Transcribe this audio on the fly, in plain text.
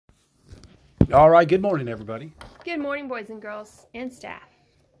All right, good morning, everybody. Good morning, boys and girls and staff.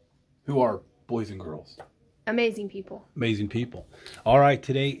 Who are boys and girls? Amazing people. Amazing people. All right,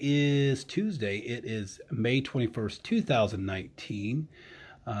 today is Tuesday. It is May 21st, 2019.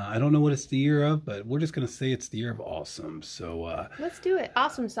 I don't know what it's the year of, but we're just going to say it's the year of awesome. So let's do it.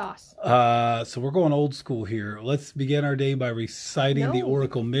 Awesome sauce. So we're going old school here. Let's begin our day by reciting the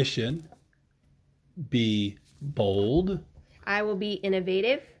Oracle mission. Be bold. I will be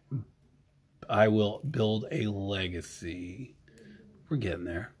innovative. I will build a legacy. We're getting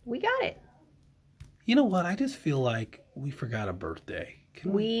there. We got it. You know what? I just feel like we forgot a birthday.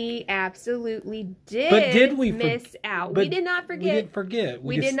 We absolutely did. But did we miss out? We did not forget. We didn't forget.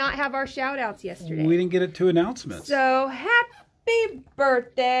 We did not have our shout outs yesterday. We didn't get it to announcements. So happy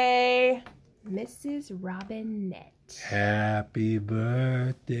birthday, Mrs. Robinette. Happy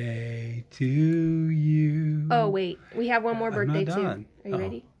birthday to you. Oh, wait. We have one more birthday, too. Are you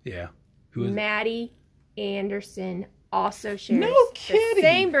ready? Yeah. Who is Maddie Anderson also shares kidding. the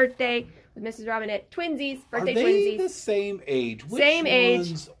same birthday with Mrs. Robinette. Twinsies. Birthday twinsies. Are they the same age? Which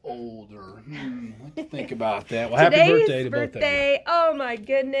one's older? Let's think about that. Well, happy birthday to both of you. Oh, my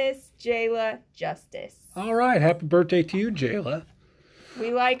goodness. Jayla Justice. All right. Happy birthday to you, Jayla.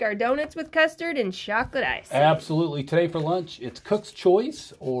 We like our donuts with custard and chocolate ice. Absolutely. Today for lunch, it's Cook's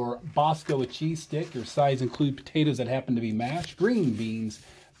Choice or Bosco a cheese stick. Your sides include potatoes that happen to be mashed, green beans,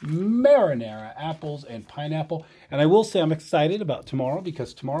 marinara, apples, and pineapple. And I will say I'm excited about tomorrow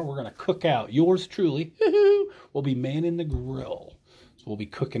because tomorrow we're going to cook out. Yours truly will be manning the grill. So we'll be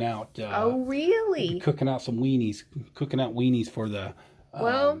cooking out. Oh, really? We'll be cooking out some weenies. Cooking out weenies for the...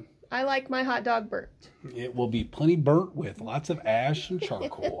 well, I like my hot dog burnt. It will be plenty burnt with lots of ash and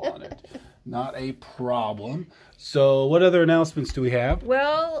charcoal on it. Not a problem. So what other announcements do we have?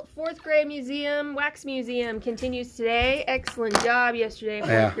 Well, 4th grade museum, wax museum continues today. Excellent job yesterday,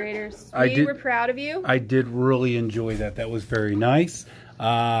 4th graders. We were proud of you. I did really enjoy that. That was very nice.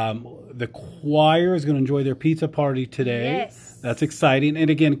 The choir is going to enjoy their pizza party today. Yes. That's exciting. And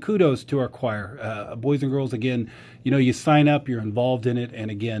again, kudos to our choir. Boys and girls, again, you know, you sign up, you're involved in it.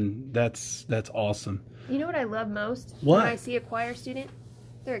 And again, that's awesome. You know what I love most? What? When I see a choir student?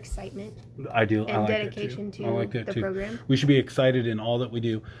 Their excitement. I do. And dedication to the program. We should be excited in all that we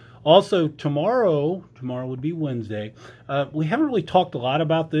do. Also, tomorrow would be Wednesday. We haven't really talked a lot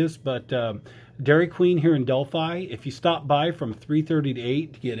about this, but Dairy Queen here in Delphi, if you stop by from 3:30 to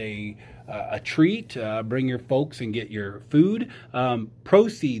 8 to get a treat, bring your folks and get your food.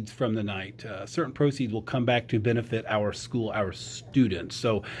 Proceeds from the night, certain proceeds will come back to benefit our school, our students.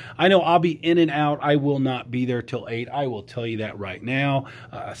 So I know I'll be in and out. I will not be there till 8. I will tell you that right now.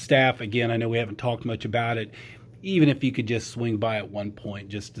 Staff, again, I know we haven't talked much about it. Even if you could just swing by at one point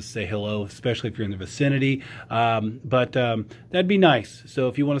just to say hello, especially if you're in the vicinity. But that'd be nice. So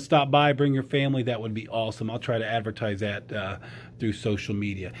if you want to stop by, bring your family, that would be awesome. I'll try to advertise that through social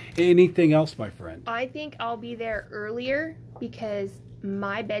media. Anything else, my friend? I think I'll be there earlier because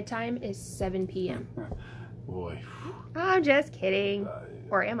my bedtime is 7 p.m. Boy. I'm just kidding.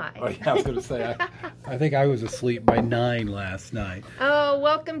 Or am I? Oh, yeah, I was going to say, I think I was asleep by 9 last night. Oh,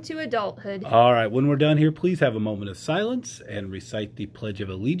 welcome to adulthood. All right, when we're done here, please have a moment of silence and recite the Pledge of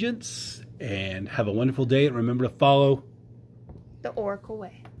Allegiance. And have a wonderful day. And remember to follow the Oracle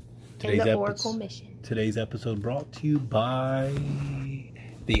Way. Today's and the Oracle Mission. Today's episode brought to you by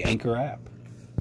the Anchor app.